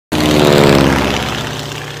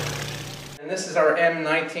This is our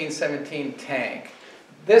M1917 tank.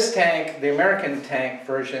 This tank, the American tank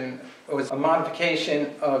version, was a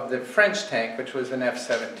modification of the French tank, which was an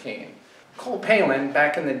F-17. Cole Palin,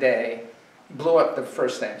 back in the day, blew up the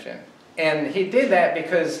first engine. And he did that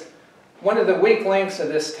because one of the weak links of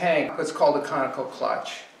this tank was called a conical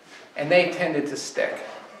clutch, and they tended to stick.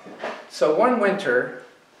 So one winter,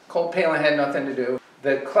 Cole Palin had nothing to do.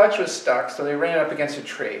 The clutch was stuck, so they ran it up against a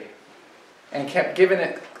tree and kept giving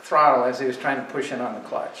it throttle as he was trying to push in on the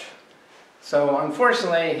clutch. So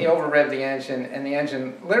unfortunately, he over-revved the engine, and the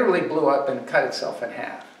engine literally blew up and cut itself in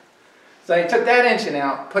half. So they took that engine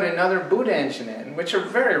out, put another boot engine in, which are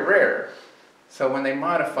very rare. So when they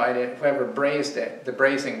modified it, whoever brazed it, the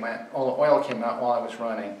brazing went, all the oil came out while I was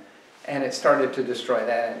running, and it started to destroy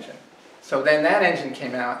that engine. So then that engine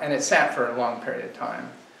came out, and it sat for a long period of time.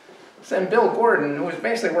 So then Bill Gordon, who was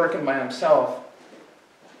basically working by himself,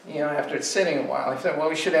 after it's sitting a while, he said, well,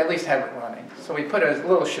 we should at least have it running. So we put a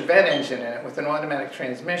little Chevette engine in it with an automatic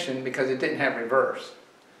transmission because it didn't have reverse.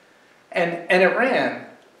 And it ran,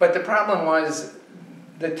 but the problem was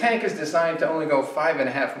the tank is designed to only go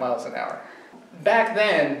 5.5 miles an hour. Back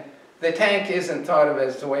then, the tank isn't thought of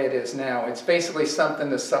as the way it is now. It's basically something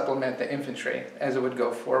to supplement the infantry as it would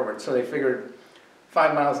go forward. So they figured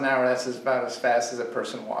 5 miles an hour, that's about as fast as a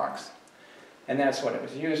person walks. And that's what it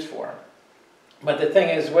was used for. But the thing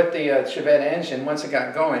is, with the Chevette engine, once it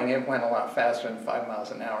got going, it went a lot faster than 5 miles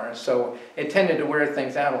an hour. So it tended to wear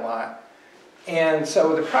things out a lot. And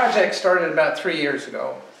so the project started about 3 years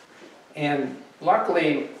ago. And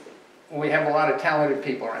luckily, we have a lot of talented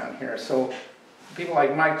people around here. So people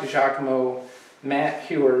like Mike DiGiacomo, Matt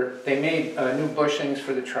Hewer, they made new bushings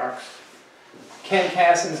for the trucks. Ken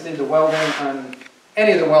Cassins did the welding on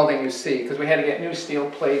any of the welding you see, because we had to get new steel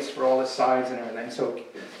plates for all the sides and everything. So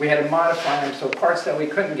we had to modify them, so parts that we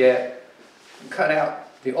couldn't get, cut out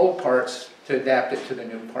the old parts to adapt it to the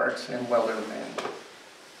new parts and weld them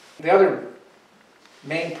in. The other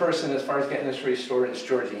main person as far as getting this restored is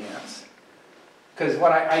George Yance. Because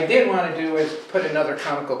what I did want to do is put another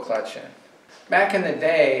conical clutch in. Back in the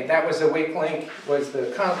day, that was the weak link, was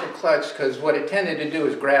the conical clutch, because what it tended to do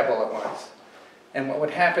is grab all at once. And what would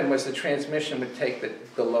happen was the transmission would take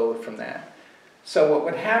the load from that. So what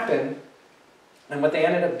would happen, and what they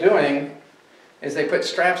ended up doing, is they put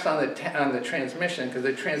straps on the transmission, because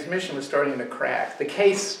the transmission was starting to crack. The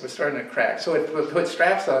case was starting to crack, so it put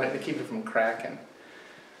straps on it to keep it from cracking.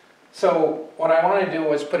 So what I wanted to do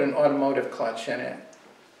was put an automotive clutch in it.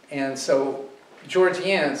 And so George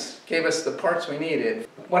Yance gave us the parts we needed.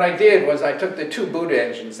 What I did was I took the 2 boot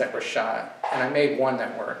engines that were shot, and I made one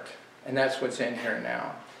that worked. And that's what's in here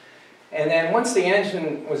now. And then once the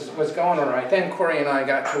engine was going all right, then Corey and I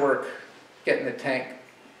got to work getting the tank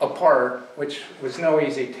apart, which was no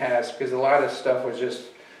easy task because a lot of stuff was just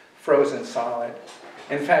frozen solid.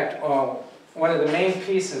 In fact, one of the main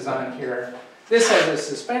pieces on here, this has a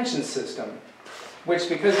suspension system, which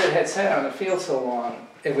because it had sat on the field so long,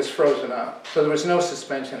 it was frozen up. So there was no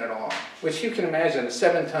suspension at all, which you can imagine, a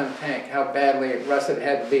 7-ton tank, how badly rusted it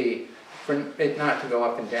had to be for it not to go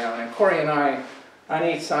up and down. And Corey and I, on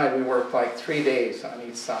each side, we worked like 3 days on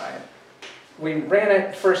each side. We ran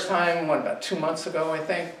it first time, about 2 months ago, I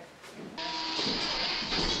think.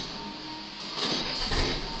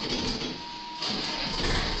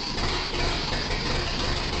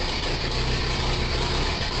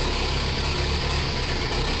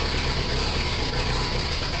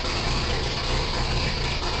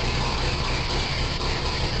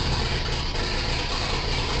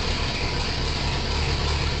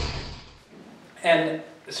 And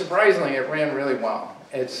surprisingly, it ran really well.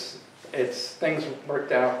 Things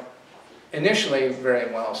worked out initially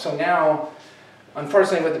very well. So now,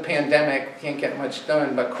 unfortunately with the pandemic, we can't get much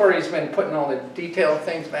done, but Corey's been putting all the detailed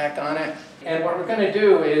things back on it. And what we're going to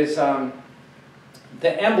do is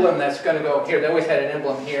the emblem that's going to go here, they always had an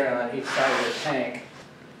emblem here on each side of the tank.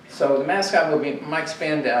 So the mascot will be Mike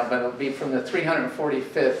Spandau, but it'll be from the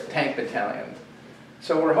 345th Tank Battalion.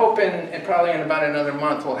 So we're hoping, and probably in about another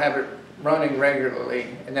month, we'll have it running regularly,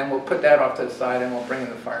 and then we'll put that off to the side and we'll bring in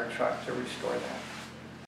the fire truck to restore that.